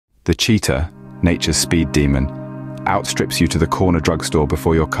The cheetah, nature's speed demon, outstrips you to the corner drugstore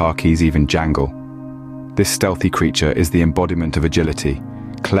before your car keys even jangle. This stealthy creature is the embodiment of agility,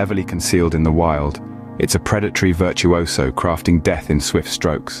 cleverly concealed in the wild. It's a predatory virtuoso crafting death in swift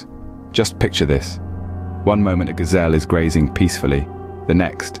strokes. Just picture this. One moment a gazelle is grazing peacefully, the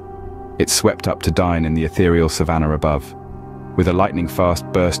next, it's swept up to dine in the ethereal savanna above. With a lightning-fast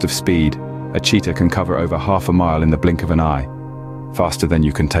burst of speed, a cheetah can cover over half a mile in the blink of an eye, faster than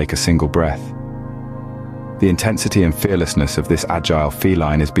you can take a single breath. The intensity and fearlessness of this agile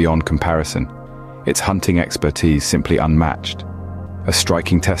feline is beyond comparison, its hunting expertise simply unmatched, a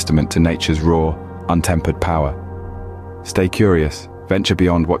striking testament to nature's raw, untempered power. Stay curious, venture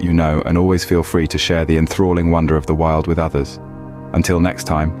beyond what you know, and always feel free to share the enthralling wonder of the wild with others. Until next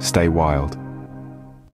time, stay wild.